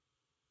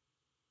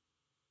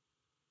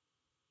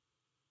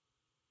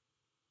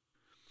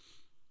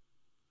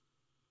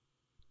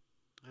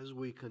as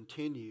we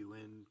continue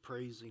in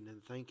praising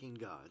and thanking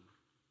God.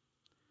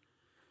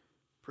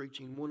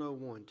 Preaching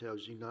 101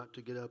 tells you not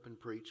to get up and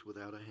preach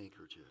without a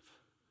handkerchief.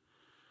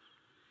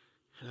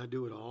 And I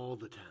do it all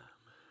the time.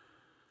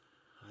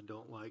 I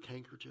don't like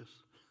handkerchiefs.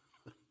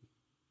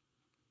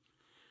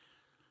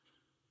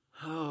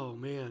 Oh,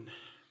 man.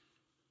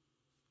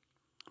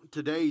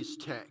 Today's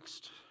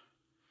text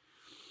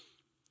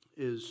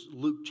is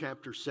Luke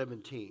chapter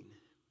 17.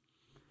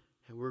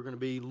 And we're going to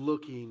be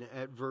looking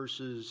at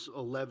verses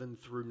 11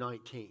 through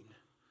 19.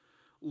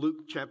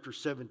 Luke chapter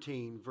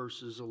 17,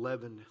 verses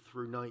 11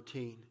 through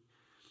 19.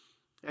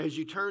 As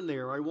you turn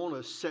there, I want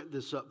to set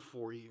this up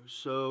for you.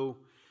 So,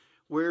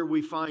 where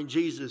we find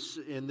Jesus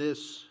in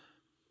this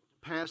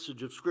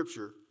passage of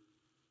Scripture,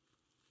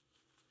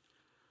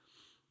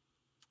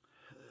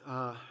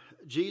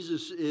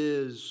 Jesus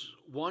is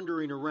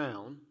wandering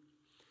around,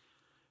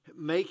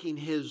 making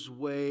his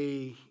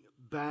way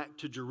back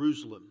to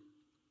Jerusalem.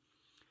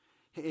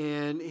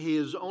 And he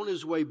is on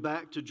his way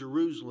back to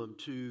Jerusalem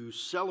to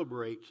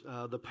celebrate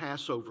the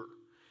Passover.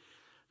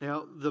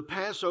 Now, the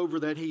Passover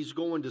that he's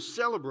going to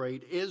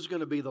celebrate is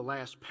going to be the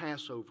last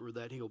Passover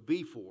that he'll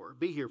be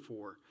here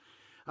for.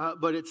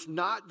 But it's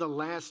not the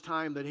last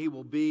time that he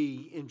will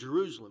be in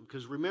Jerusalem.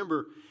 Because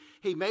remember,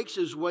 he makes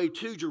his way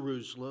to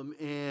Jerusalem,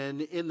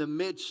 and in the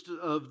midst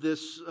of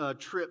this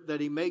trip that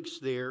he makes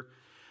there,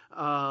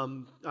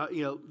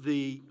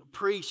 the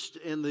priest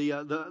and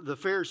the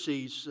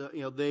Pharisees,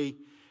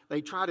 they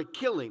try to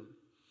kill him.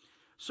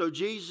 So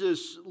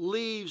Jesus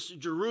leaves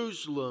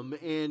Jerusalem,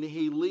 and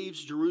he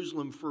leaves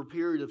Jerusalem for a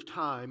period of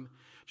time,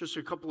 just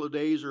a couple of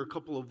days or a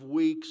couple of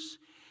weeks.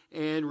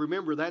 And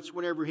remember, that's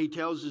whenever he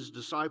tells his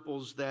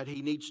disciples that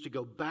he needs to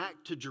go back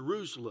to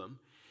Jerusalem.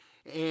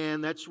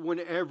 And that's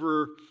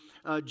whenever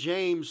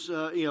James,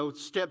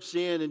 steps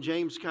in, and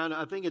James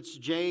I think it's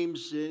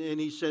James, and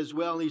he says,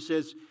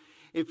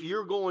 if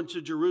you're going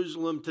to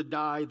Jerusalem to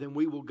die, then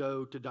we will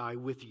go to die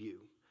with you.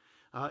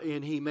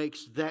 And he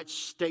makes that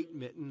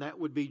statement, and that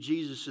would be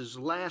Jesus'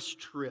 last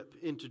trip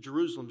into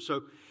Jerusalem.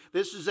 So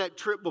this is that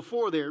trip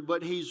before there,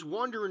 but he's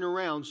wandering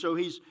around. So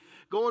he's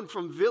going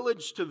from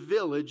village to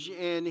village,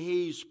 and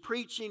he's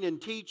preaching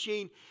and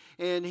teaching,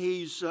 and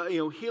he's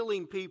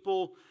healing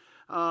people.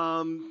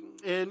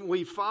 And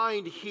we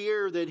find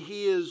here that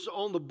he is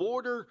on the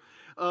border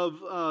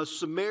of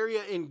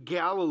Samaria and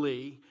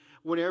Galilee.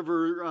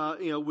 Whenever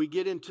we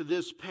get into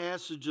this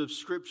passage of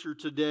Scripture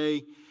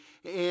today,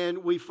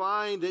 and we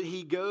find that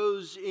he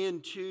goes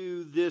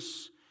into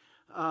this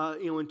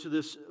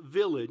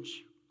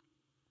village,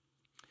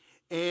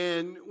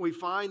 and we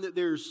find that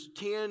there's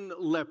 10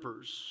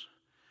 lepers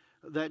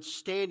that's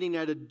standing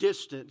at a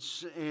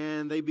distance,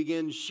 and they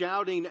begin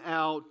shouting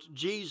out,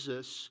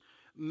 "Jesus,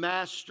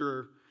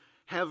 Master,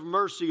 have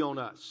mercy on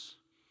us."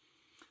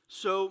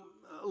 So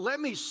let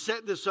me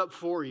set this up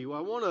for you.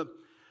 I want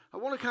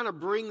to kind of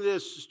bring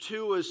this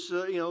to us.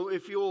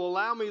 If you'll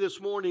allow me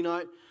this morning,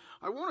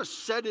 I want to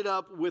set it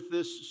up with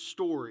this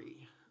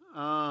story.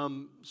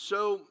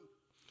 So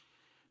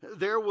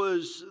there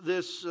was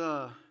this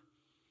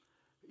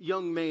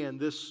young man,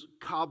 this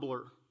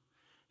cobbler.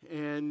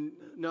 And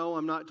no,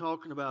 I'm not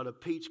talking about a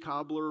peach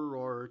cobbler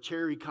or a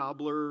cherry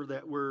cobbler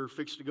that we're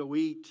fixed to go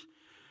eat.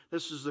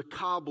 This is a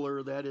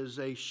cobbler that is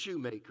a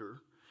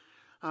shoemaker.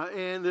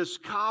 And this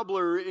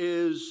cobbler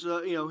is,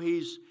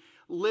 he's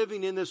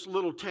living in this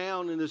little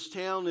town, and this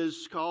town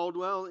is called,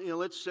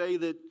 let's say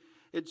that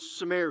it's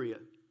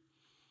Samaria.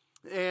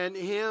 And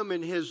him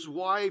and his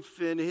wife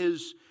and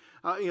his,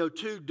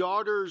 2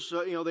 daughters,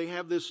 they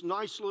have this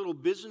nice little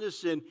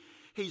business, and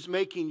he's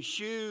making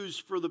shoes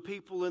for the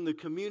people in the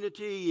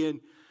community. And,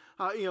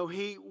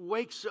 he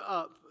wakes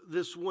up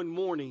this one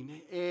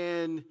morning,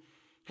 and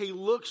he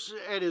looks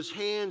at his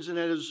hands and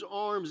at his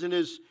arms, and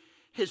his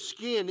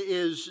skin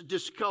is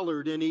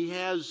discolored, and he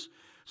has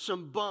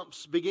some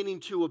bumps beginning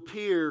to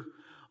appear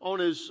on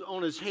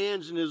his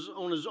hands and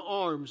on his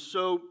arms.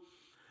 So,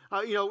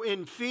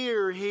 in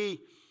fear,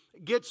 he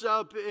gets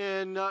up,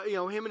 and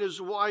him and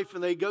his wife,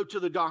 and they go to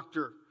the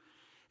doctor.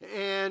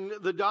 And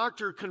the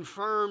doctor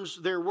confirms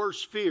their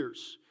worst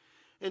fears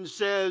and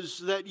says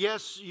that,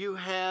 yes, you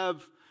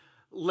have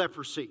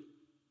leprosy.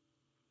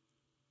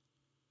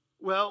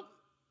 Well,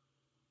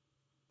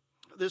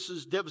 this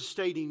is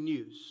devastating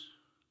news,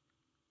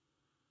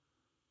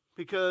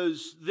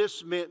 because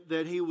this meant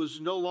that he was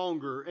no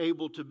longer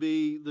able to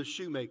be the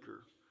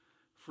shoemaker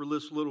for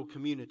this little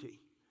community.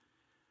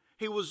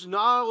 He was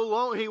no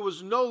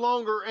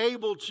longer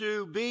able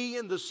to be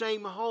in the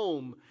same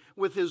home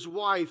with his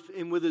wife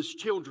and with his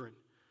children.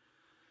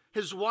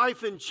 His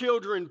wife and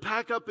children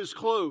pack up his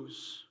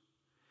clothes,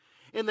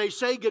 and they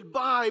say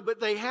goodbye, but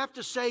they have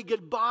to say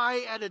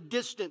goodbye at a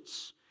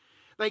distance.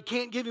 They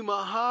can't give him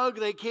a hug.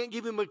 They can't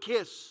give him a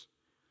kiss.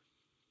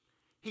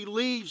 He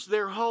leaves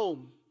their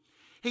home.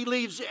 He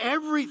leaves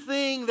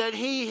everything that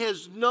he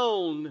has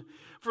known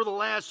for the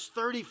last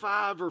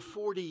 35 or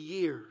 40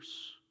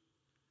 years.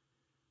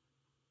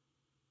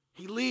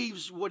 He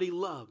leaves what he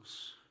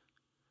loves.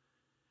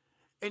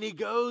 And he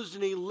goes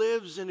and he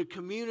lives in a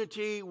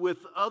community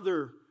with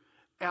other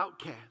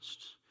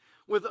outcasts.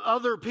 with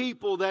other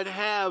people that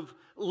have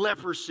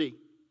leprosy.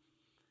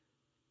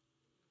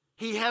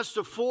 He has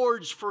to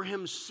forage for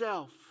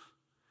himself.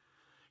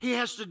 He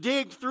has to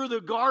dig through the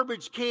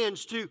garbage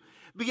cans to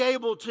be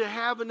able to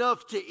have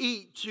enough to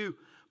eat, to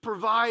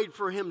provide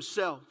for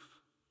himself.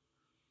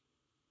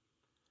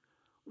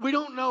 We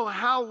don't know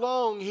how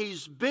long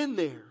he's been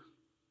there.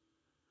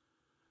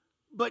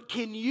 But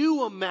can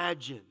you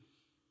imagine?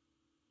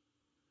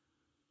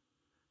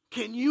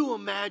 Can you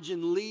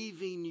imagine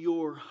leaving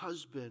your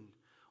husband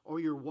or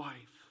your wife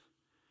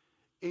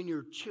and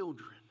your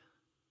children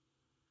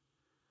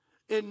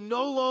and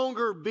no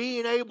longer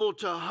being able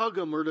to hug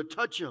them or to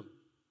touch them,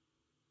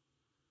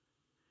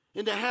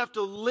 and to have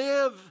to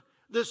live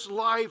this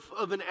life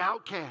of an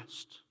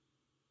outcast?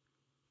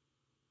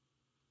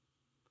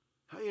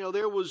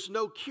 There was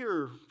no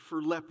cure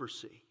for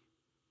leprosy.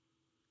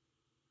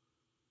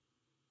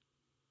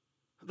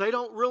 They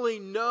don't really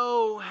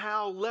know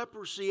how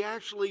leprosy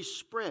actually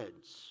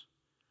spreads.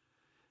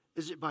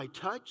 Is it by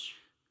touch?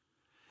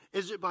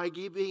 Is it by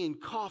being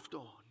coughed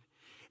on?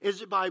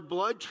 Is it by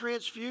blood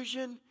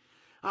transfusion?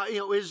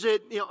 Is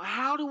it,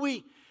 how do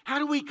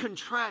we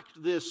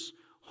contract this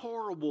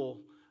horrible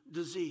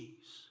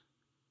disease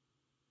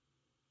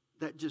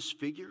that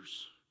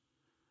disfigures,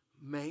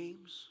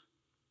 maims,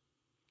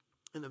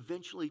 and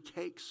eventually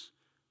takes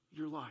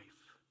your life?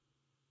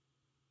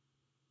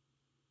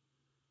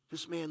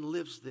 This man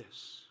lives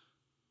this.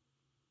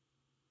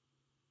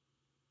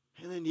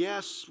 And then,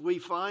 yes, we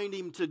find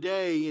him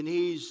today, and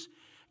he's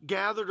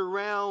gathered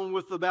around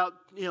with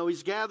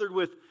he's gathered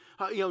with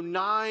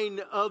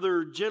 9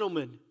 other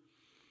gentlemen.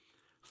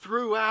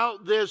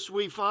 Throughout this,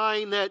 we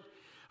find that,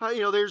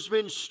 there's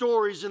been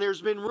stories and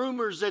there's been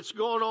rumors that's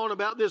gone on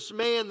about this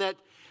man that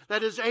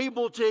is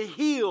able to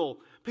heal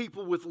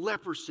people with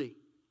leprosy.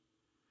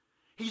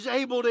 He's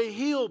able to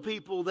heal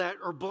people that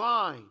are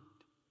blind.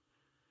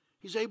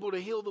 He's able to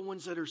heal the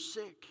ones that are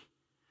sick.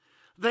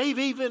 They've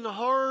even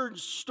heard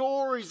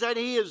stories that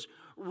he has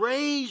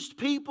raised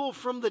people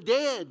from the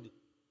dead.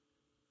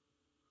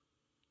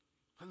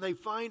 And they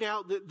find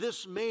out that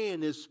this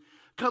man is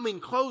coming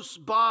close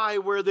by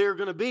where they're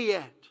going to be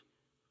at.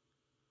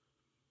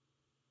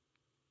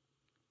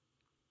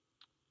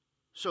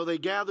 So they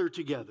gather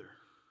together.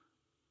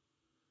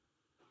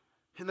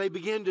 And they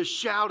begin to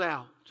shout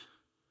out,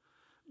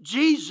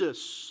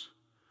 "Jesus,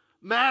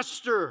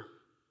 Master,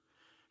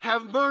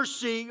 have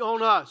mercy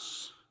on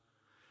us.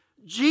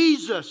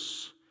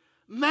 Jesus,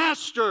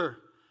 Master,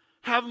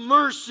 have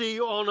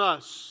mercy on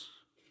us."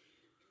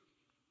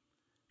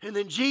 And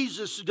then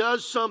Jesus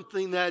does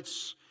something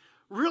that's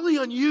really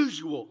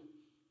unusual.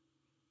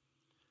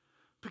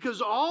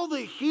 Because all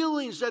the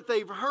healings that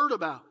they've heard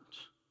about,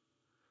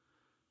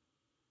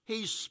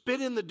 he's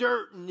spit in the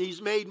dirt and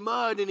he's made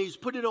mud and he's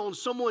put it on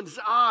someone's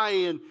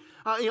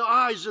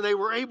eyes and they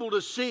were able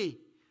to see.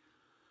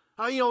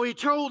 He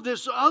told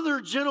this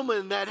other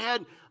gentleman that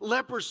had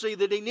leprosy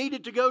that he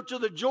needed to go to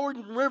the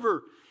Jordan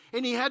River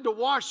and he had to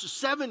wash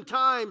 7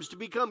 times to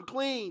become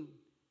clean.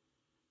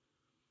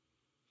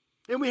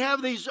 And we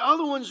have these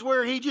other ones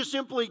where he just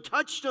simply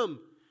touched them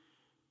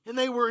and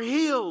they were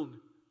healed.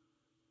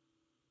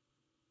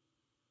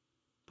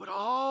 But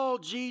all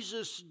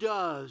Jesus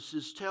does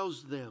is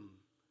tells them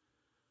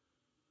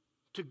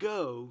to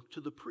go to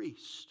the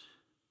priest.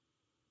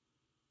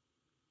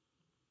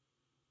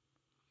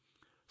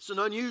 It's an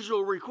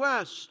unusual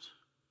request.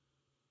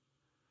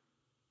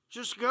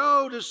 Just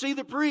go to see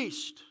the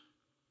priest.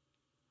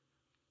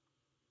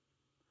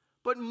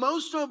 But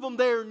most of them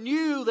there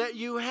knew that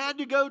you had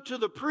to go to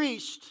the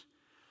priest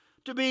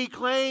to be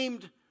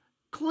claimed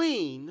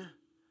clean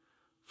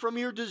from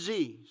your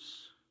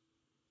disease.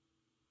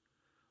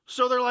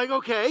 So they're like,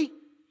 okay,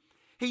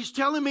 he's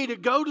telling me to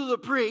go to the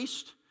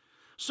priest,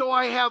 so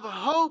I have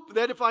hope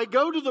that if I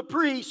go to the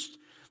priest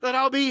that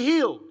I'll be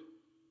healed.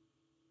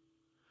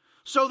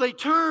 So they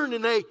turn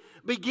and they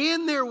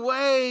begin their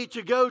way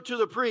to go to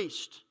the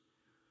priest.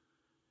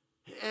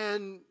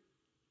 And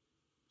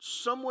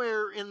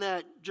somewhere in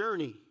that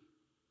journey,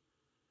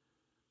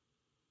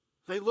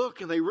 they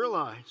look and they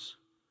realize,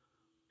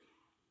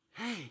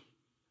 hey,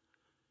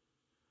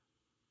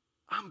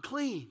 I'm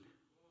clean.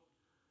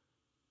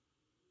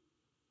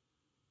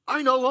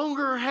 I no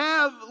longer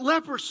have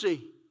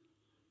leprosy.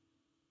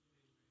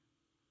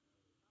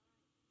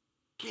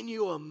 Can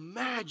you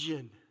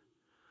imagine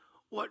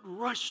what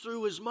rushed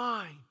through his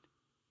mind?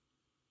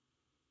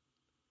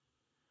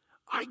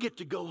 I get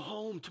to go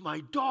home to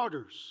my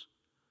daughters.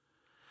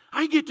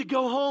 I get to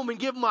go home and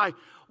give my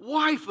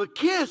wife a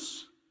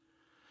kiss.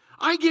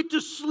 I get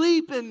to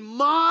sleep in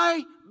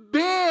my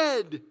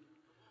bed.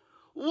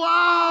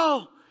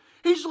 Wow!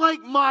 He's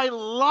like, my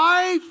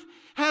life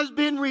has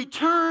been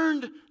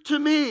returned to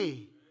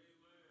me.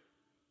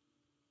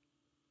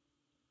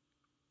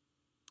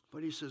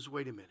 But he says,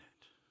 wait a minute.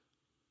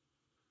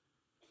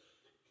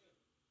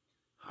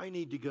 I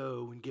need to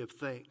go and give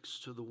thanks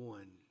to the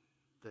one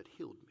that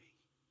healed me.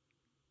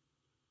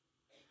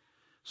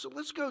 So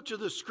let's go to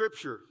the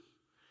scripture.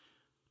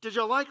 Did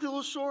y'all like the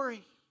little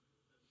story?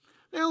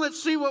 Now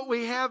let's see what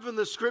we have in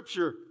the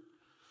scripture.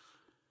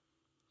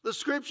 The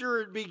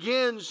scripture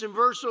begins in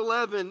verse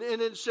 11,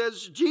 and it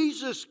says,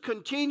 Jesus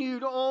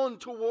continued on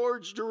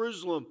towards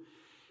Jerusalem.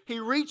 He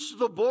reached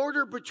the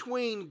border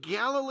between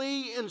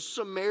Galilee and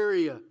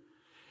Samaria.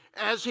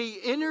 As he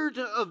entered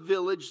a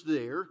village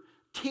there,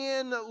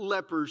 10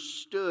 lepers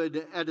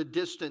stood at a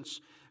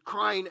distance,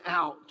 crying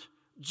out,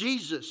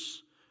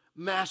 Jesus,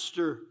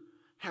 Master,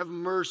 have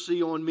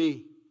mercy on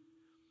me.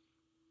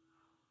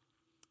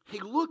 He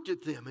looked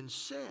at them and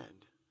said,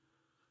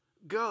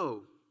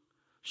 Go,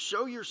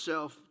 show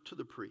yourself to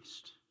the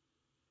priest.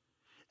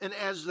 And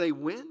as they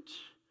went,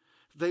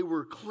 they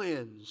were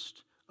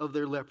cleansed of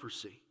their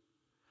leprosy.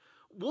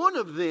 One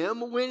of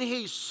them, when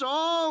he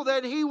saw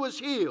that he was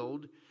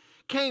healed,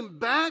 came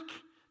back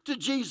to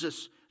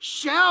Jesus,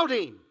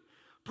 shouting,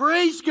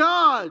 Praise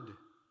God!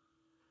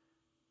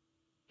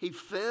 He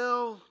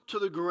fell to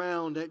the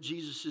ground at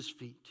Jesus'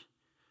 feet,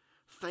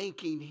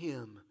 thanking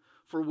him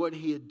for what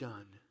he had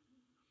done.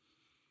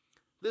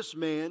 This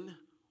man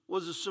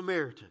was a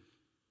Samaritan.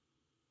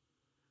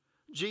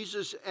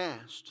 Jesus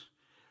asked,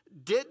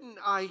 Didn't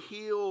I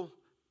heal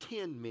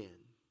 10 men?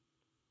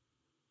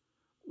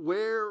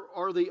 Where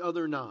are the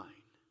other 9?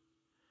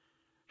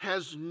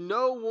 Has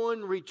no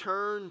one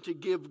returned to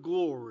give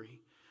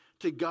glory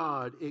to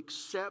God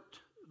except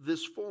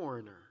this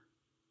foreigner?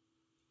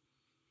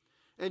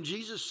 And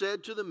Jesus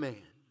said to the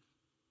man,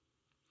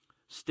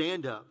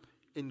 Stand up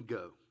and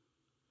go.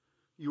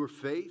 Your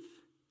faith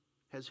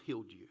has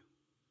healed you.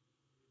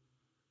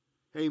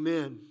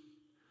 Amen.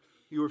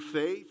 Your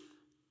faith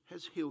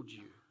has healed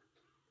you.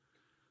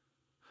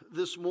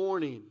 This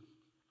morning,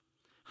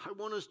 I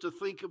want us to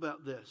think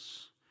about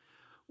this.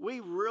 We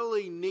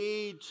really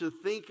need to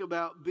think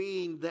about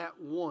being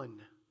that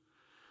one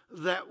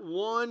that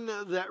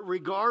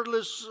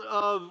regardless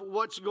of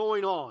what's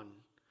going on,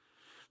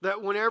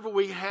 that whenever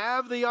we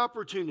have the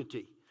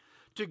opportunity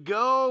to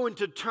go and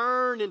to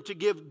turn and to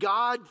give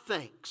God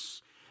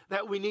thanks,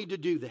 that we need to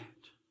do that.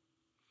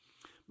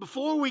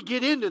 Before we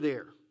get into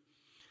there,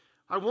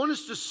 I want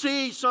us to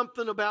see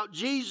something about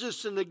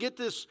Jesus and to get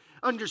this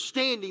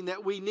understanding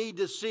that we need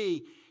to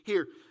see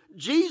here.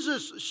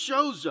 Jesus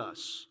shows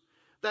us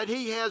that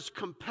he has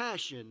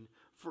compassion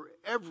for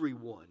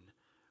everyone,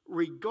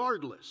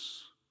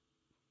 regardless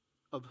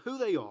of who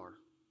they are,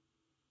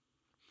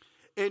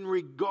 and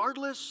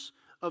regardless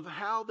of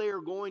how they are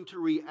going to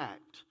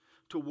react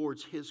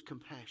towards his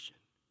compassion.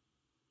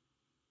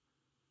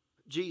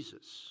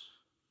 Jesus,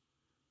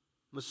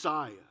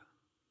 Messiah,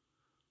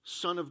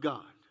 Son of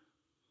God,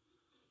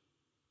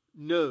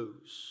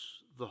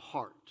 knows the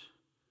heart.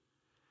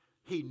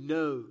 He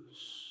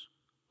knows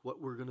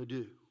what we're going to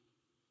do.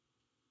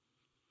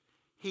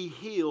 He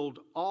healed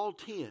all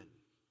 10,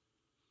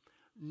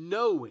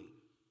 knowing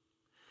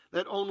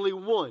that only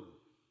one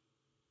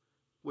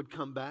would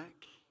come back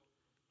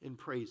and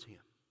praise him.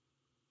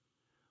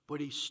 But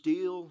he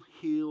still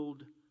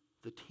healed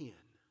the 10.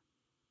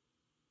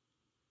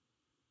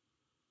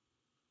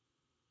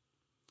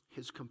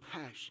 His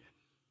compassion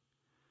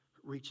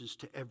reaches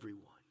to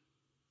everyone.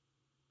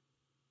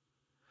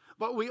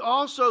 But we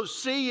also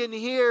see in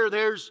here,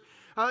 there's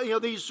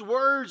these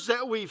words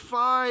that we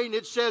find.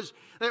 It says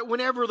that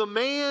whenever the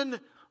man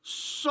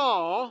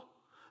saw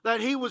that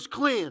he was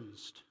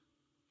cleansed,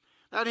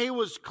 that he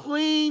was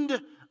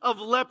cleaned of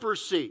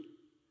leprosy,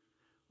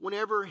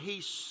 whenever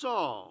he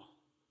saw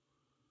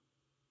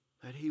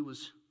that he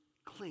was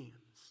cleansed.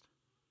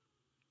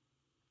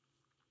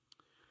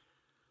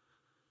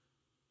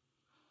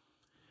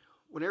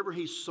 Whenever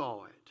he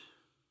saw it,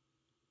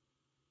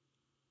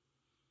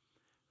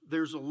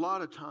 there's a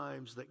lot of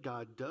times that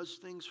God does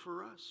things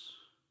for us,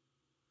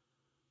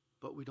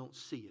 but we don't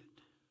see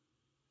it.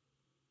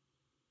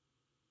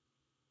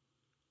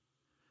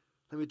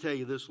 Let me tell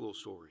you this little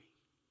story.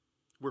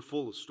 We're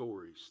full of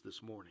stories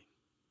this morning.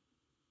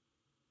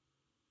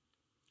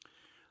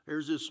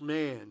 There's this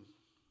man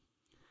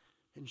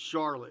in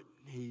Charlotte.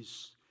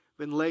 He's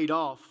been laid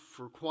off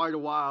for quite a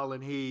while,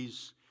 and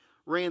he's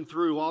ran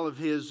through all of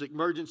his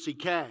emergency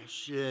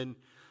cash, and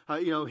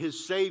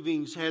his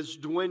savings has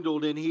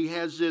dwindled, and he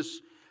has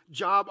this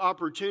job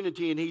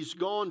opportunity, and he's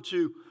gone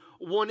to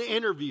one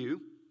interview,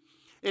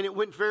 and it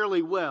went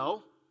fairly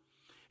well,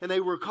 and they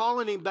were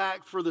calling him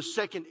back for the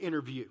second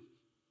interview.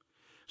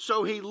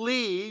 So he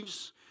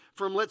leaves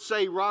from, let's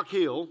say, Rock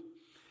Hill,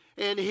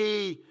 and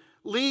he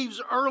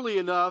leaves early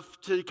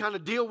enough to kind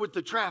of deal with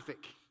the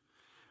traffic.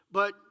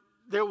 But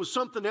there was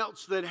something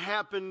else that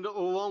happened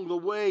along the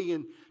way,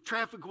 and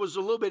traffic was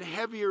a little bit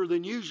heavier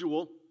than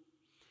usual.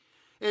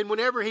 And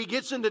whenever he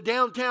gets into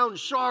downtown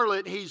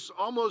Charlotte, he's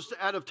almost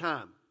out of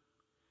time.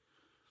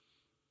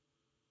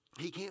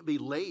 He can't be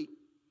late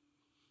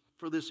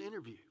for this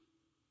interview.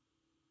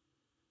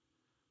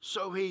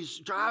 So he's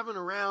driving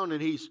around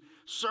and he's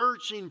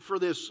searching for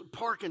this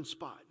parking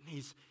spot.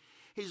 And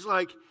he's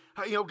like,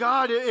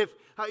 God, if,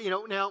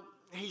 now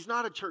he's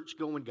not a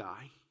church-going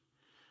guy,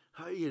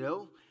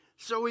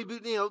 So he,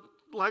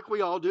 like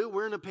we all do,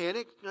 we're in a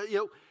panic.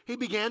 He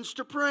begins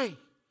to pray.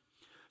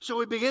 So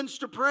he begins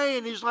to pray,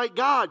 and he's like,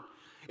 God,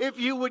 if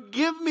you would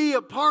give me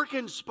a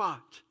parking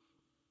spot,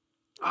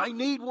 I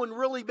need one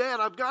really bad.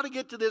 I've got to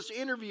get to this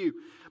interview.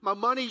 My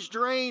money's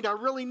drained. I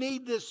really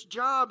need this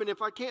job. And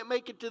if I can't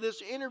make it to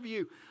this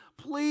interview,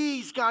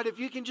 please, God, if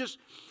you can just,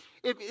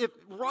 if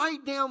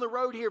right down the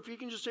road here, if you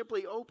can just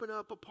simply open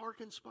up a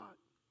parking spot.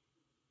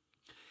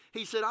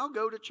 He said, I'll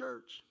go to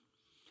church.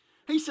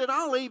 He said,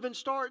 I'll even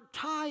start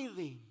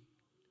tithing.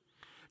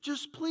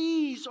 Just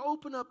please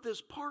open up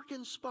this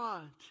parking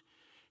spot.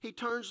 He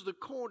turns the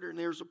corner and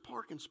there's a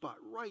parking spot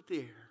right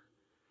there.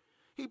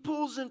 He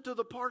pulls into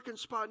the parking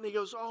spot and he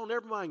goes, oh,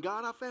 never mind,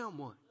 God, I found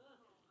one.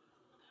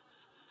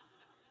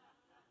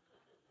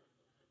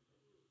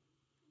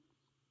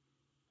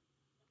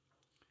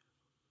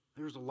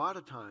 There's a lot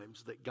of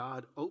times that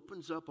God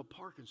opens up a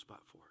parking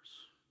spot for us,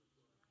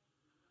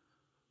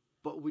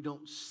 but we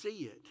don't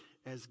see it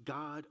as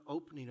God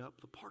opening up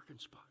the parking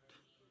spot.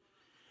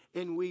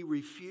 And we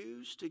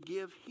refuse to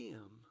give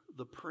Him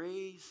the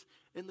praise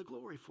and the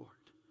glory for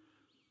it.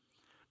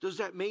 Does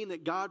that mean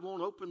that God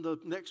won't open the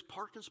next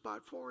parking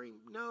spot for him?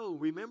 No.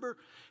 Remember,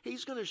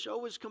 He's going to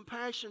show His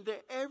compassion to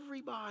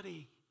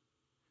everybody.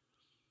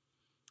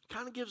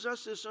 Kind of gives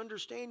us this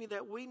understanding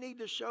that we need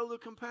to show the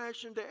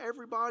compassion to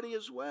everybody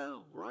as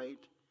well, right?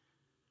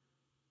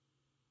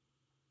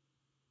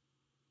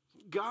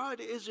 God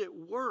is at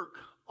work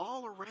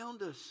all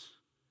around us.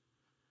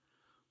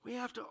 We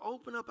have to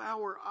open up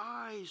our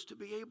eyes to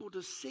be able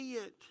to see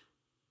it.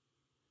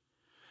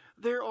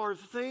 There are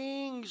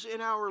things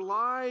in our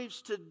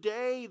lives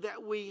today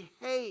that we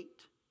hate,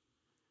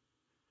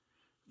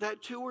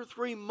 that 2 or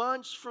 3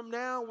 months from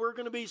now we're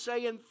going to be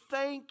saying,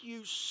 thank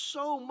you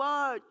so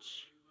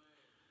much,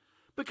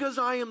 because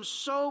I am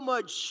so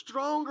much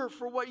stronger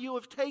for what you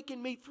have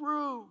taken me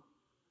through.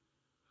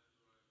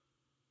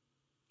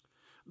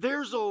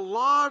 There's a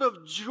lot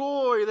of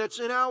joy that's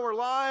in our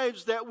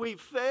lives that we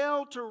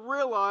fail to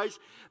realize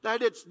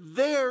that it's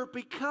there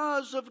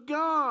because of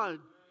God.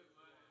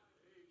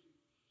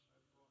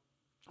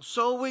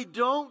 So we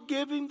don't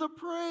give Him the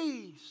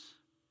praise.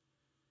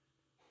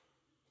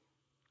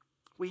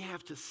 We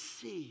have to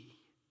see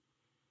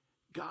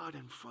God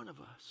in front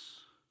of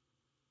us.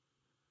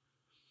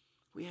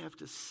 We have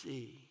to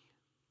see.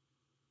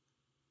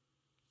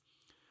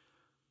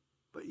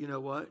 But you know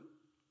what?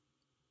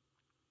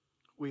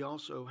 We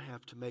also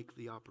have to make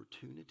the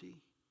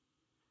opportunity,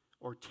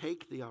 or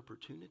take the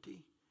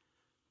opportunity,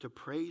 to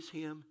praise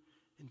Him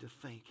and to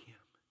thank Him.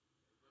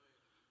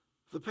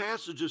 The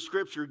passage of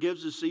Scripture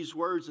gives us these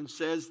words and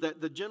says that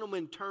the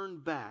gentleman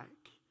turned back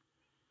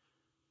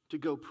to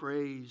go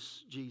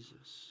praise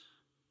Jesus.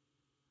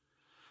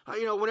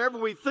 Whenever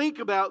we think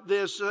about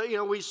this,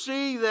 we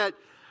see that,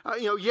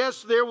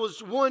 yes, there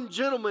was one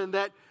gentleman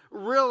that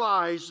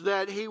realized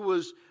that he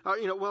was,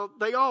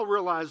 they all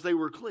realized they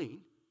were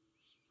clean.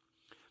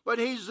 But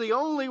he's the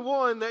only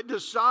one that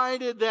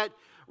decided that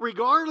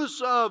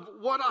regardless of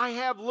what I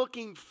have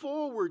looking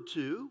forward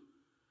to,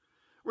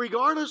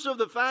 regardless of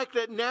the fact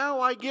that now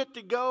I get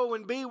to go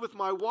and be with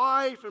my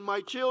wife and my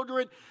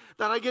children,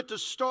 that I get to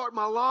start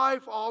my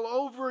life all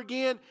over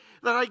again,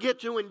 that I get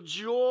to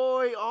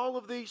enjoy all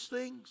of these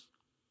things,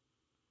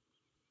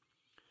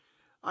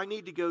 I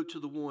need to go to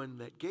the one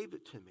that gave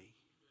it to me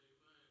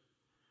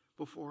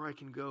before I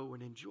can go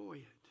and enjoy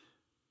it.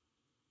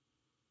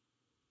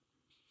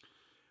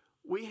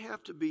 We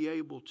have to be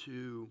able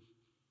to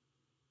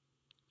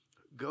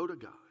go to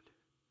God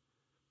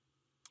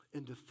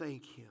and to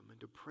thank Him and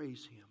to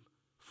praise Him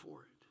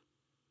for it.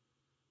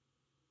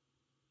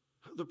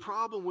 The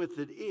problem with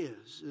it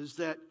is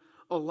that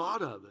a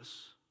lot of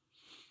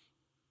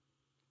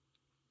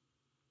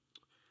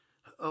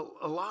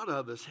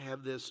us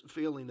have this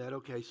feeling that,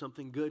 okay,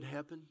 something good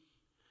happened.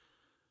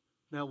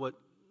 Now what?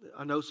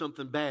 I know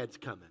something bad's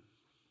coming.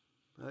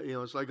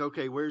 It's like,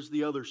 okay, where's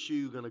the other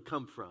shoe going to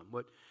come from?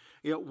 What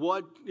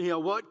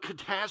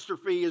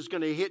catastrophe is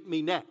going to hit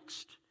me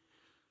next?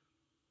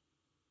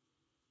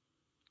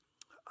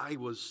 I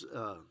was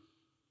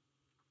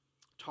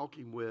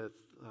talking with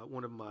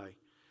one of my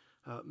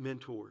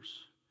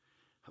mentors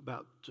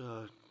about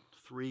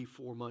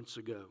 3-4 months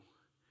ago,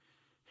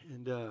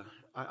 and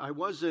I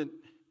wasn't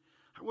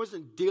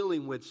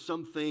dealing with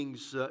some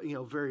things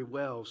very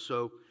well.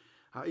 So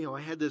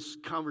I had this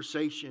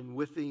conversation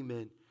with him,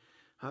 and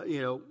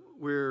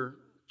we're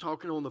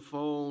talking on the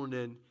phone,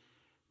 and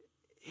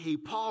he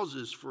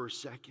pauses for a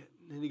second,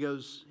 and he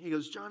goes,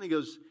 John,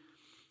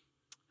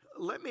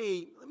 let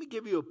me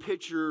give you a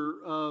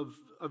picture of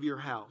your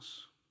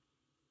house.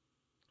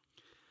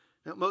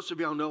 Now, most of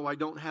y'all know I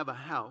don't have a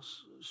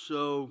house,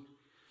 so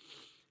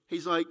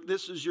he's like,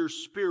 this is your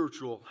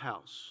spiritual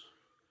house.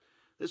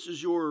 This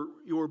is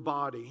your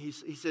body. He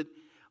said,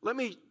 let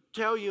me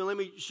tell you, let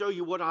me show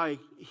you what I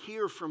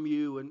hear from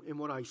you and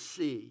what I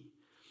see.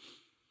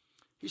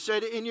 He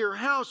said, in your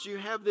house you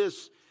have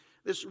this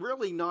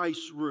really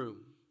nice room.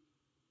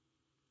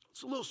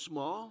 It's a little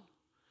small.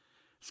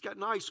 It's got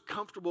nice,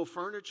 comfortable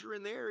furniture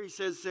in there. He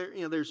says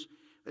there's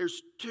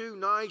 2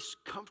 nice,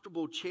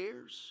 comfortable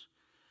chairs.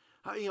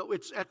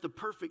 It's at the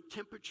perfect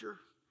temperature.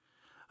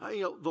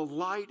 The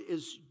light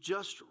is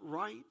just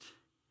right.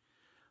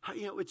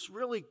 it's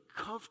really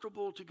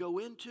comfortable to go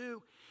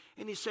into.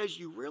 And he says,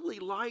 you really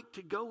like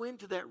to go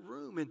into that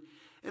room.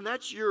 And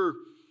that's your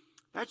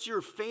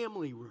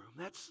family room.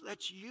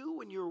 That's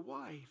you and your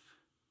wife.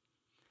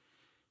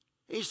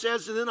 He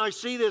says, and then I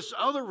see this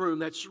other room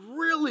that's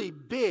really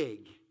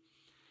big.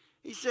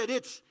 He said,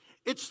 it's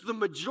the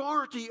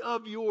majority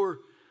of your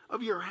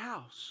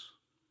house.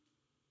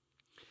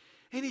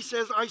 And he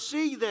says, I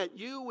see that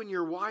you and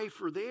your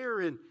wife are there,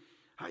 and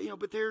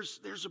but there's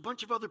a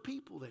bunch of other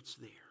people that's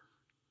there.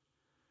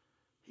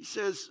 He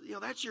says,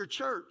 that's your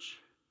church.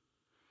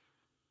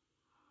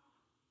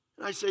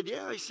 And I said,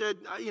 yeah. I said,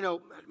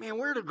 man,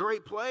 we're at a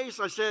great place.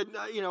 I said,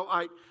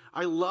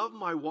 I love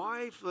my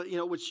wife.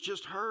 It's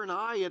just her and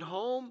I at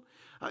home.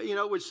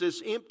 It's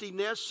this empty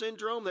nest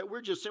syndrome that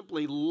we're just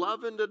simply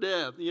loving to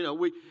death.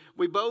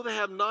 We both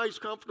have nice,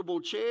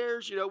 comfortable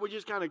chairs. We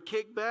just kind of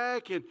kick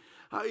back and,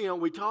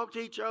 we talk to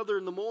each other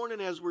in the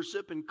morning as we're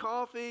sipping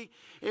coffee,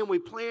 and we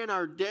plan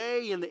our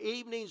day. In the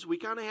evenings, we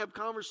kind of have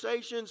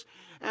conversations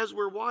as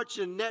we're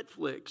watching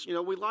Netflix.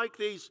 We like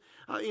these,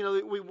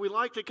 we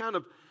like to kind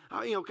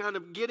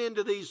of get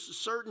into these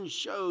certain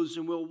shows,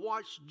 and we'll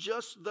watch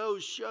just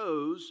those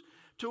shows,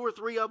 2 or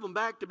 3 of them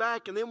back to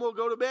back, and then we'll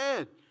go to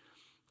bed.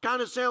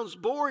 Kind of sounds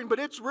boring, but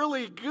it's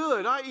really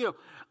good.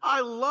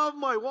 I love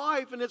my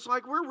wife, and it's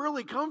like we're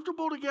really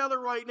comfortable together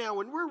right now,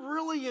 and we're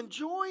really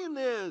enjoying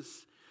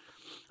this.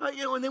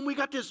 And then we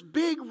got this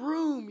big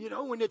room,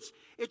 and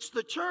it's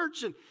the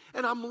church, and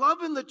I'm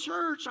loving the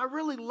church. I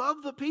really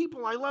love the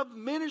people. I love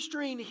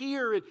ministering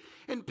here,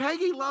 and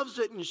Peggy loves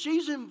it, and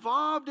she's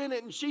involved in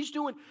it, and she's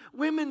doing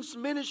women's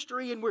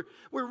ministry, and we're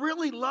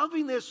really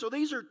loving this. So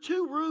these are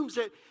 2 rooms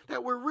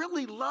that we're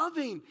really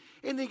loving.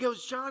 And he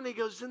goes, John,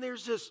 then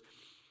there's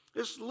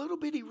this little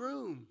bitty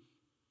room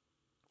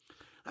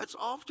that's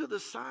off to the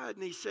side,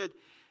 and he said,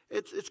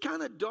 It's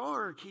kind of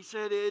dark. He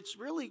said, it's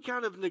really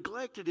kind of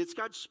neglected. It's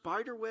got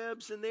spider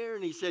webs in there.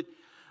 And he said,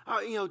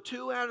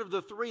 2 out of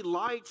the 3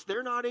 lights,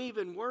 they're not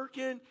even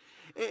working.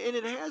 And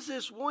it has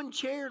this one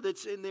chair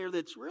that's in there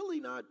that's really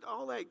not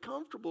all that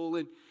comfortable.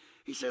 And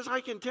he says,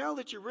 I can tell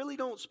that you really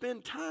don't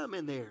spend time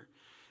in there.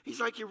 He's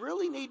like, you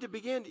really need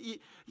to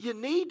you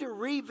need to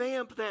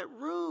revamp that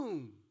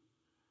room.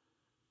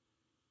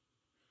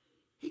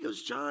 He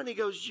goes, John,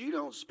 you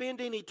don't spend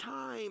any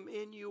time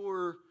in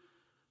your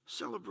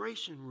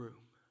celebration room.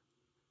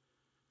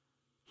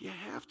 You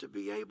have to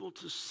be able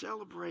to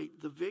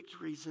celebrate the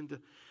victories and to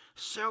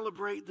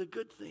celebrate the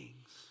good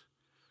things.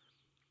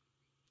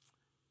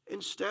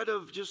 Instead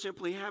of just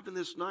simply having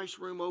this nice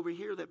room over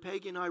here that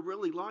Peggy and I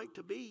really like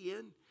to be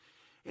in,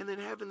 and then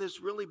having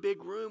this really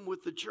big room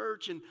with the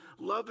church and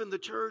loving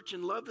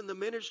the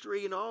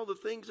ministry and all the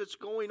things that's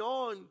going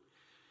on,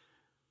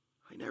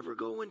 I never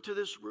go into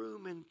this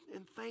room and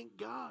thank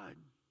God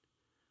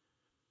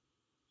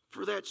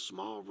for that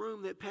small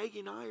room that Peggy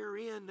and I are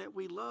in that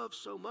we love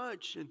so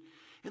much,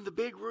 and the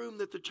big room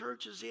that the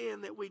church is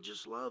in that we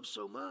just love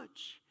so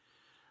much.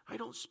 I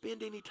don't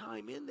spend any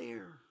time in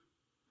there.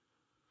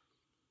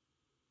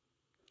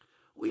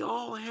 We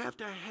all have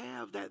to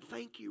have that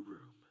thank you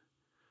room.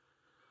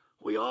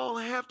 We all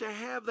have to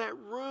have that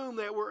room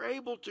that we're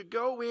able to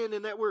go in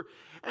and that we're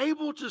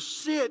able to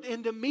sit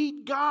and to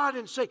meet God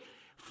and say,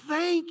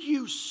 thank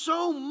you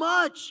so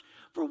much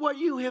for what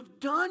you have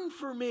done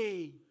for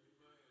me.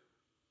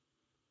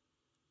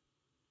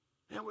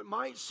 Now, it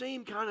might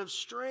seem kind of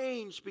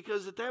strange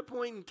because at that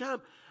point in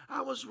time,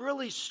 I was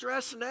really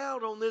stressing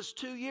out on this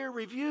 2-year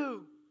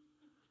review.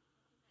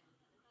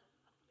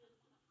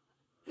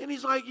 And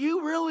he's like,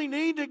 you really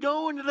need to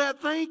go into that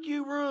thank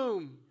you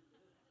room.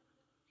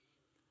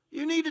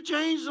 You need to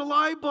change the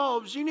light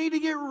bulbs. You need to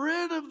get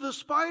rid of the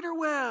spider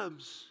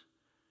webs.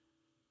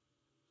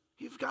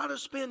 You've got to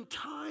spend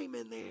time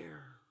in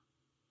there.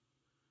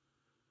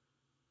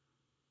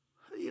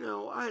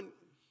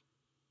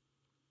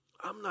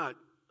 I'm not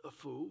a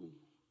fool.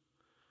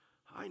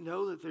 I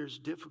know that there's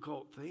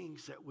difficult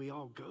things that we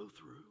all go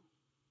through.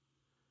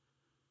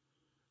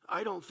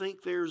 I don't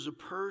think there's a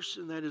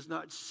person that is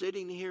not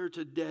sitting here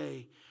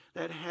today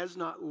that has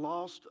not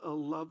lost a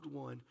loved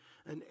one,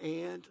 an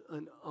aunt,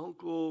 an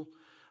uncle,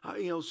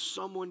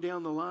 someone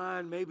down the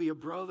line, maybe a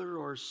brother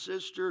or a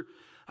sister,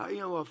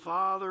 a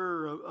father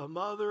or a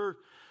mother.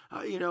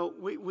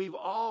 We've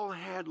all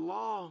had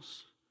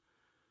loss.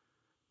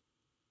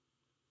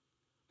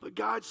 But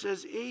God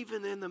says,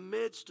 even in the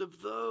midst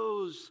of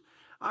those,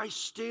 I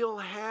still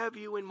have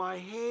you in my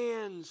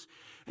hands.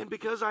 And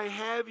because I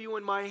have you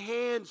in my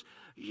hands,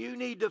 you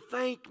need to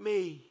thank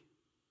me.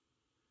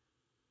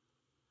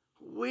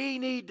 We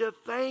need to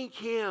thank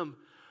Him.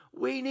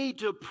 We need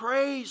to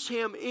praise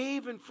Him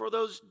even for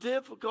those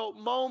difficult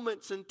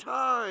moments and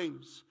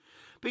times,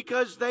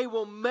 because they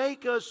will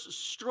make us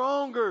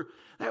stronger,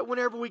 that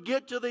whenever we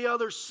get to the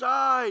other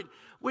side,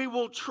 we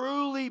will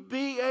truly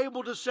be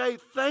able to say,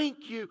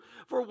 thank you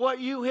for what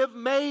you have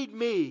made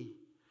me.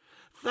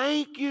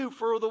 Thank you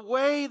for the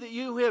way that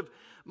you have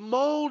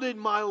molded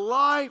my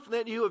life,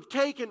 that you have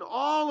taken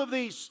all of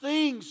these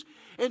things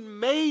and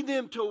made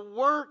them to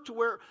work to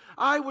where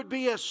I would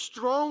be a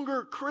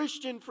stronger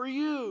Christian for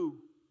you.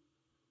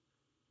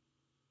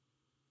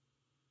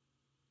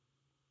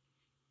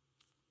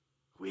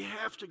 We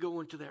have to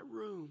go into that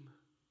room.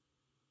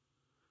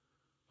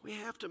 We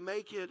have to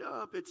make it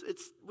up.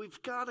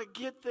 We've got to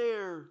get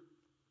there.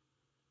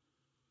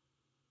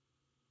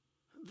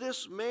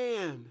 This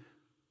man,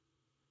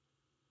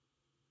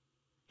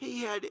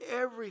 he had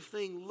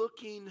everything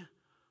looking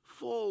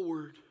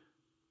forward.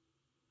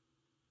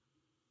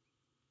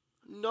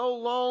 No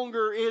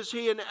longer is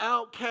he an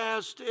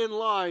outcast in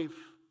life.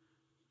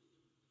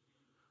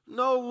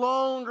 No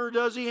longer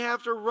does he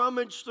have to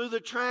rummage through the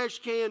trash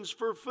cans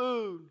for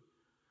food.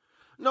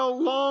 No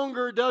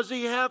longer does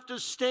he have to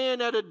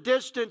stand at a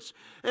distance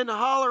and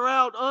holler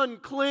out,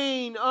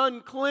 "Unclean,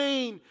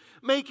 unclean,"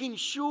 making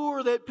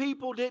sure that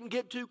people didn't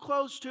get too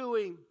close to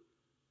him.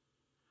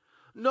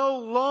 No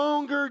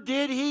longer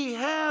did he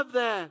have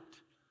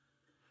that.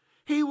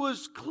 He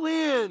was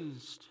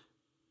cleansed.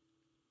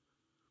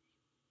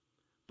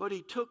 But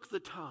he took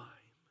the time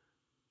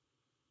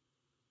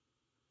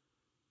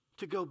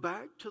to go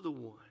back to the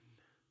one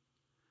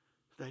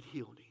that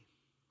healed him.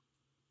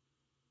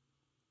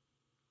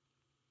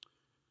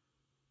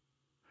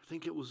 I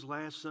think it was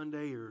last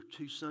Sunday or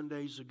 2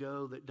 Sundays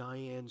ago that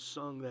Diane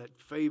sung that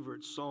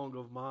favorite song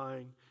of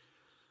mine.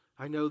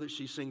 I know that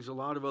she sings a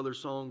lot of other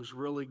songs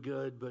really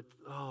good, but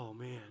oh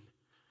man,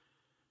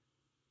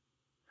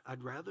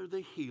 I'd rather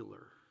the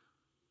healer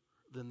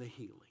than the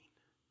healing.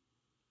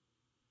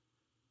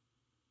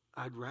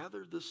 I'd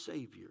rather the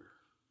Savior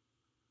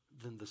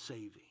than the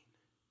saving.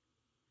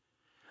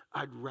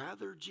 I'd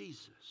rather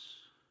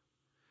Jesus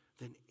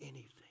than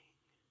anything.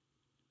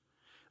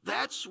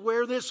 That's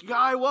where this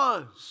guy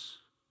was.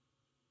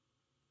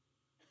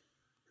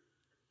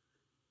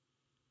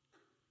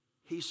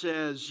 He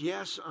says,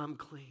 yes, I'm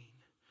clean.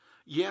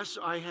 Yes,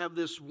 I have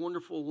this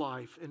wonderful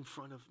life in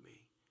front of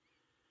me.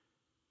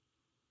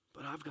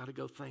 But I've got to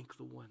go thank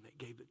the one that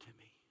gave it to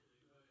me.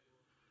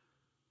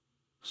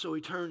 So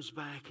he turns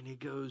back and he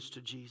goes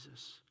to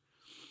Jesus.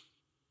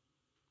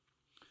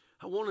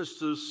 I want us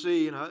to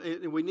see,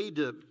 and we need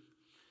to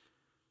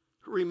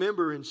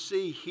remember and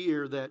see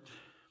here that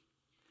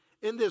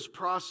in this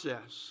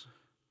process,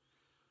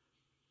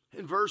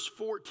 in verse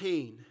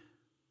 14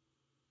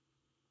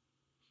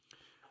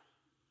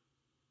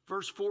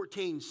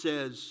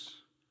 says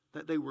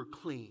that they were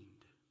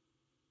cleaned,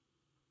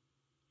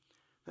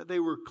 that they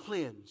were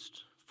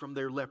cleansed from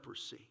their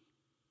leprosy.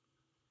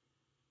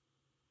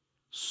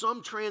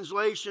 Some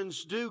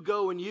translations do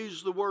go and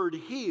use the word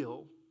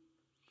heal,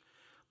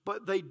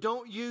 but they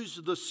don't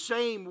use the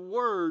same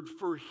word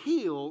for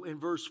heal in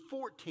verse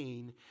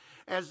 14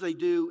 as they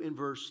do in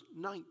verse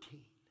 19. I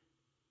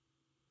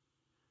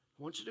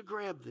want you to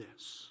grab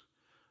this.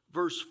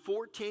 Verse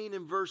 14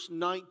 and verse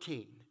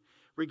 19,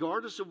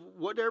 regardless of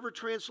whatever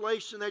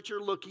translation that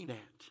you're looking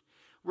at,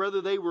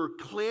 whether they were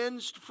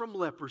cleansed from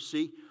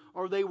leprosy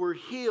or they were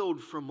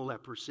healed from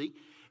leprosy,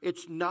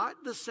 it's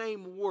not the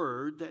same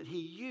word that he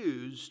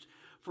used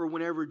for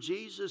whenever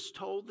Jesus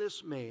told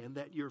this man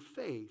that your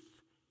faith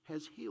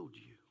has healed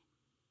you.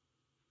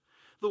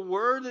 The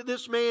word that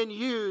this man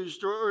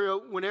used,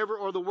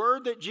 or the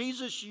word that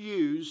Jesus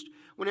used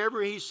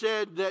whenever he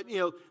said that,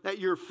 that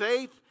your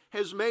faith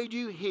has made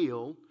you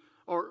heal,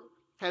 or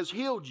has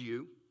healed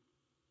you,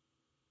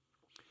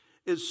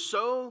 is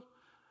so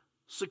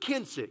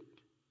Sakinsic,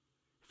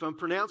 if I'm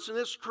pronouncing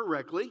this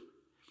correctly,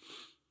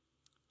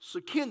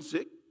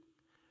 Sakinsic,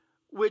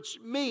 which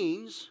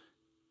means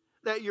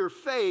that your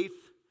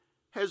faith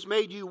has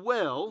made you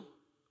well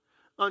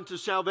unto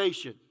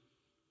salvation.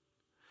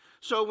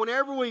 So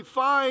whenever we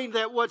find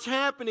that what's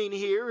happening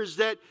here is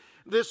that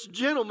this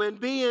gentleman,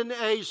 being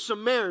a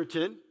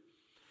Samaritan,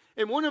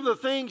 and one of the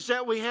things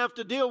that we have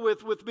to deal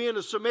with being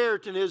a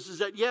Samaritan is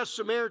that yes,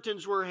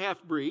 Samaritans were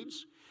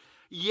half-breeds.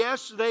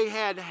 Yes, they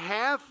had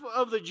half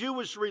of the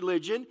Jewish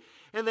religion,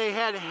 and they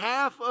had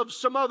half of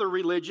some other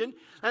religion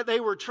that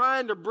they were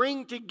trying to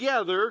bring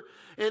together,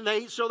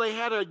 so they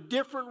had a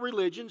different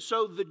religion.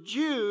 So the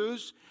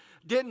Jews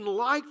didn't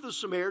like the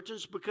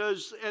Samaritans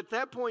because at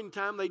that point in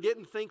time they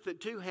didn't think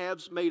that two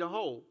halves made a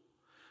whole.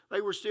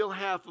 They were still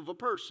half of a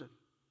person.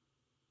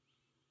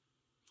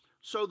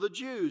 So the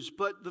Jews,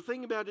 but the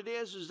thing about it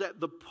is that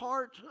the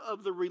part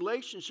of the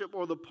relationship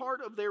or the part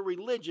of their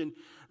religion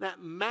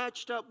that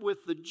matched up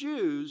with the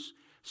Jews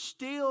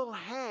still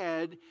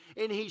had,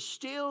 and he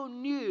still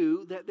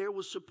knew that there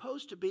was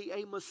supposed to be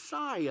a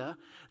Messiah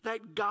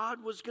that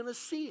God was going to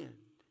send.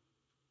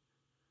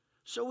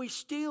 So he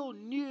still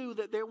knew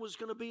that there was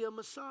going to be a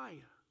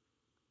Messiah.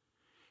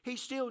 He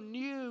still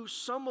knew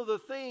some of the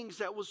things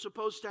that was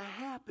supposed to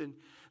happen,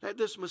 that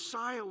this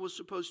Messiah was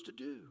supposed to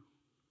do.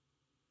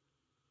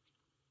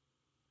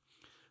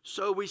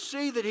 So we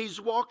see that he's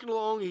walking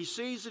along, he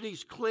sees that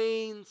he's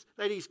clean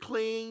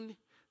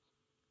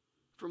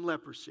from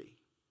leprosy.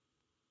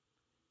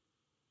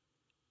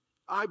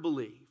 I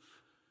believe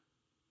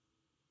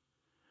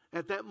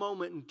at that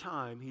moment in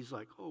time, he's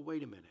like, oh,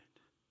 wait a minute.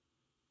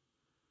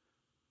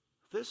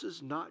 This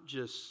is not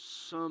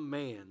just some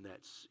man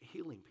that's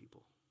healing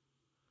people.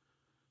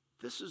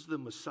 This is the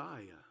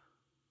Messiah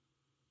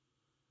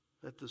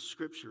that the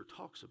Scripture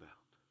talks about.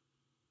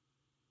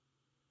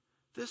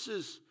 This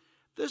is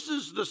This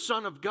is the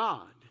Son of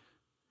God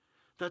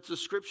that the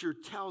Scripture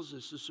tells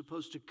us is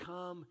supposed to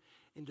come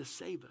and to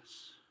save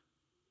us.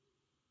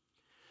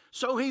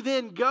 So he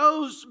then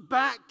goes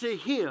back to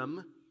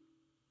him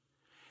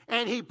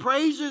and he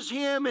praises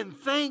him and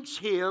thanks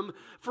him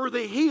for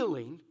the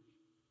healing.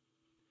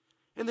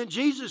 And then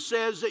Jesus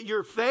says that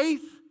your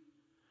faith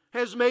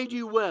has made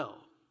you well.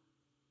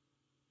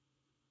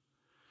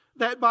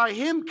 That by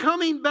him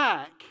coming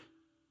back,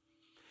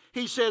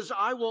 he says,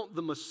 I want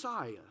the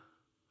Messiah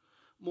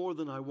more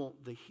than I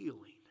want the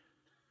healing.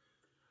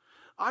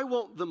 I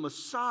want the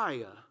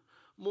Messiah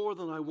more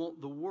than I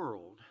want the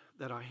world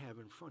that I have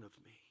in front of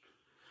me.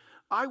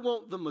 I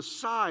want the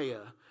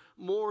Messiah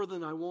more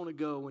than I want to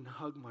go and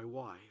hug my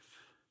wife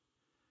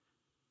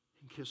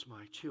and kiss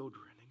my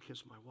children and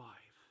kiss my wife.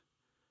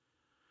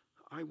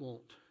 I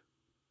want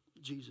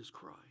Jesus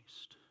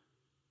Christ.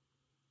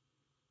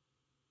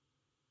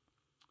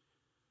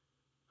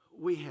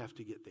 We have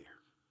to get there.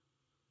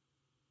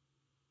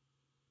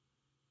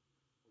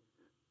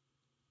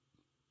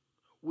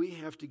 We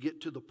have to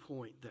get to the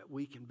point that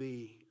we can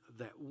be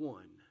that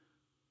one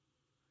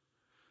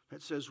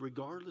that says,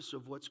 regardless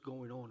of what's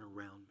going on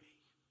around me,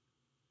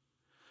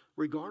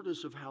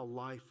 regardless of how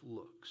life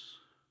looks,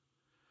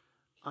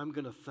 I'm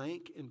going to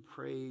thank and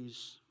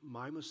praise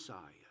my Messiah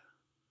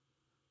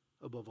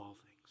above all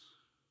things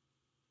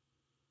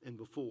and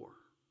before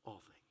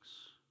all things.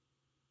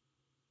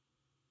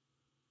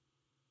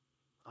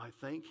 I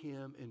thank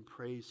him and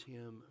praise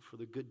him for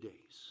the good days.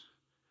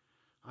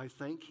 I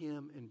thank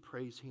him and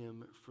praise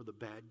him for the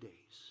bad days.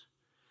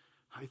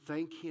 I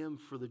thank him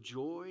for the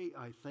joy.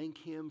 I thank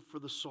him for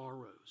the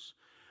sorrows.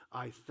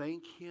 I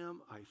thank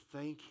him, I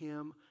thank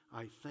him,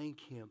 I thank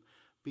him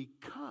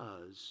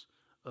because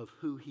of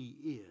who he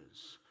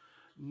is,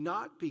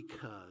 not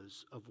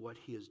because of what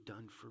he has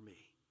done for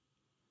me,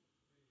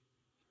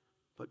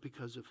 but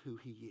because of who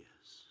he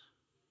is.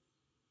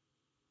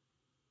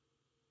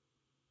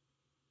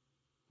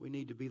 We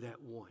need to be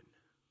that one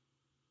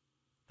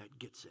that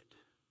gets it.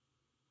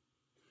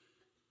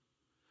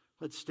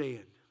 Let's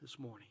stand this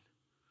morning.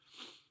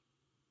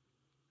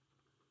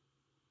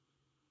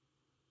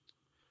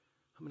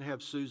 I'm going to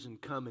have Susan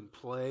come and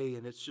play,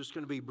 and it's just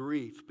going to be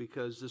brief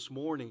because this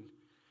morning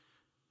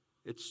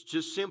it's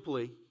just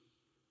simply,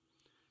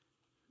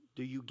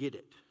 do you get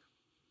it?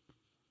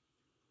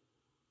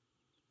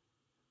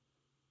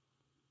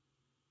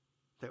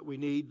 That we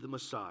need the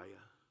Messiah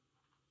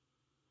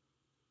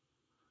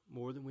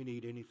more than we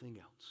need anything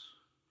else.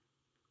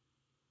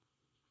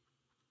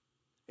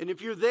 And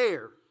if you're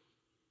there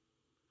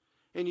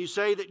and you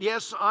say that,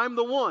 yes, I'm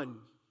the one,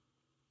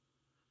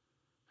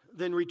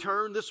 then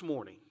return this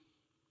morning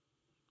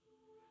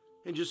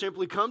and just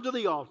simply come to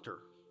the altar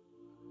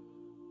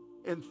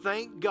and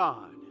thank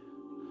God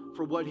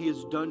for what he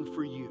has done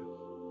for you.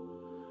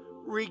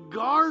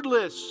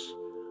 Regardless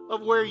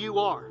of where you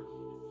are,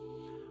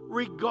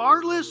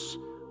 regardless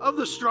of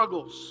the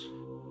struggles,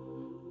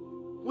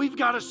 we've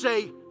got to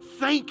say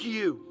thank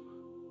you.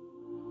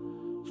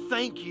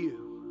 Thank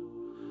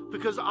you.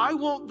 Because I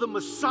want the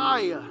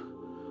Messiah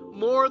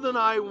more than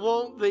I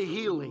want the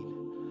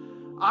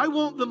healing. I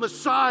want the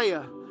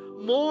Messiah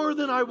more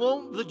than I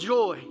want the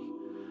joy.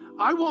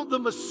 I want the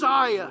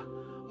Messiah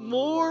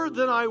more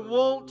than I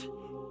want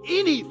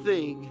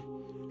anything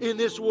in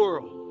this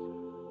world.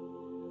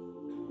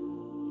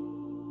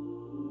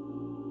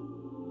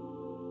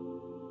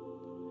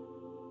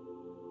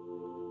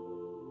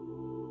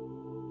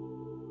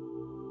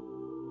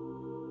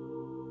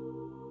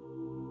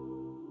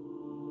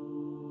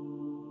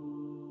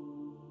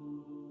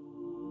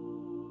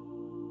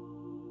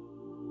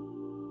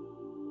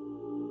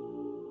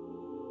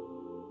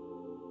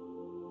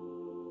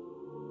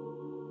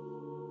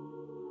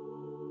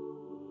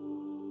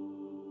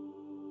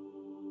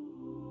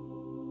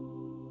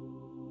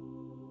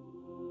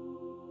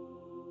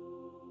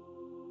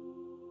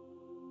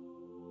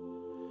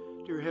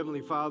 Dear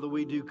Heavenly Father,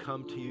 we do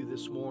come to you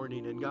this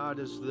morning. And God,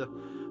 as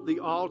the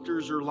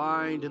altars are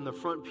lined and the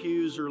front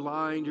pews are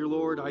lined, dear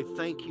Lord, I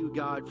thank you,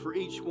 God, for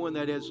each one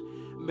that has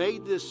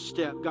made this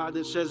step, God,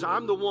 that says,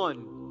 I'm the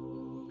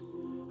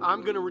one.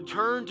 I'm going to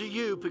return to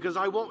you because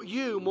I want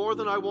you more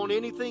than I want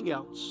anything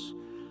else.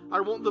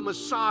 I want the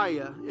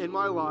Messiah in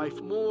my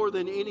life more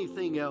than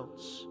anything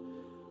else.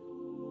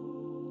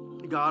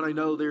 God, I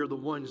know they're the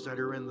ones that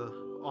are in the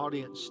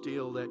audience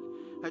still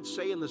that's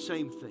saying the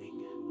same thing.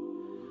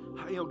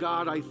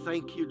 God, I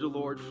thank you, dear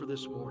Lord, for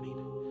this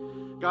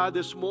morning. God,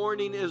 this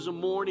morning is a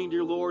morning,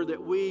 dear Lord,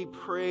 that we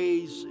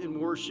praise and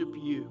worship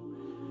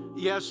you.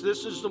 Yes,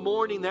 this is the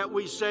morning that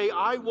we say,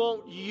 I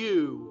want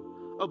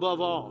you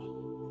above all.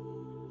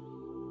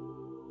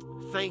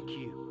 Thank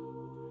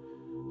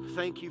you.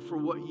 Thank you for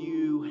what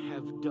you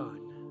have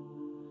done.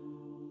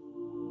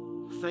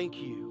 Thank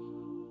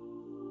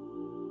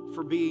you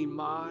for being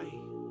my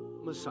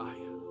Messiah.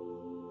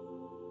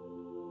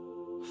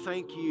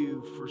 Thank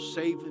you for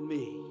saving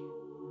me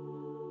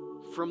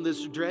from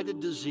this dreaded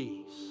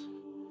disease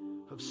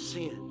of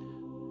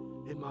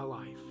sin in my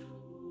life.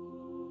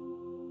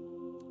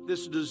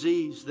 This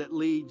disease that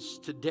leads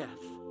to death.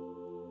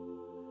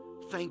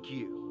 Thank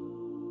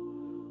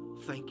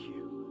you. Thank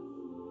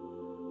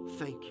you.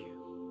 Thank you.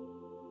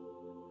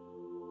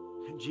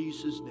 In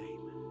Jesus' name,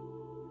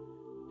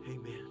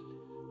 amen.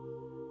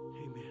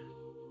 Amen.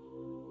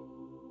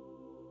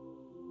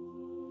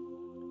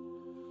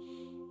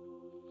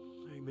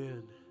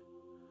 Amen.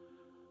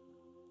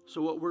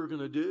 So what we're going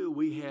to do,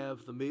 we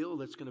have the meal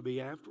that's going to be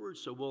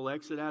afterwards. So we'll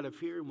exit out of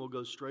here and we'll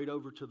go straight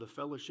over to the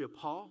fellowship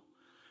hall.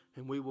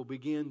 And we will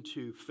begin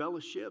to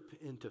fellowship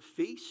and to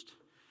feast.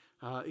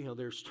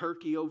 There's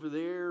turkey over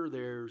there.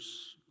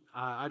 There's,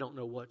 I don't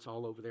know what's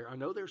all over there. I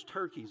know there's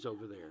turkeys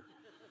over there.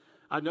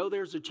 I know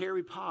there's a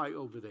cherry pie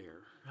over there.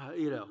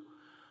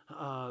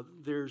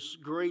 There's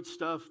great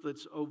stuff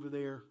that's over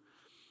there.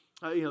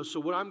 So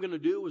what I'm going to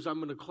do is I'm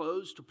going to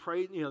close to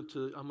pray.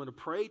 I'm going to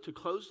pray to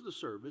close the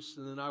service,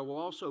 and then I will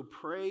also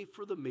pray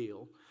for the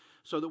meal,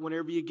 so that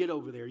whenever you get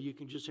over there, you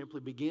can just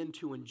simply begin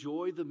to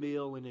enjoy the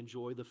meal and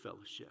enjoy the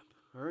fellowship.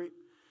 All right,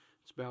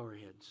 let's bow our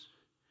heads.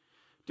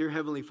 Dear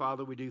Heavenly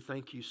Father, we do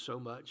thank you so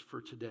much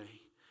for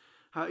today.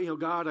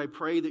 God, I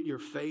pray that your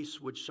face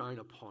would shine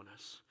upon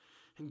us.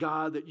 And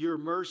God, that your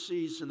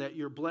mercies and that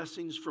your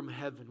blessings from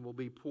heaven will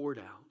be poured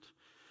out.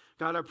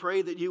 God, I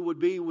pray that you would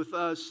be with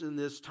us in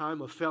this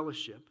time of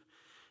fellowship.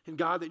 And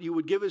God, that you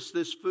would give us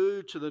this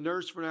food to the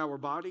nurse for our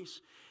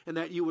bodies, and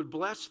that you would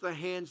bless the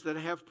hands that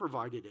have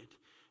provided it.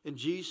 In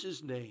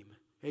Jesus' name,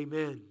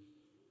 amen.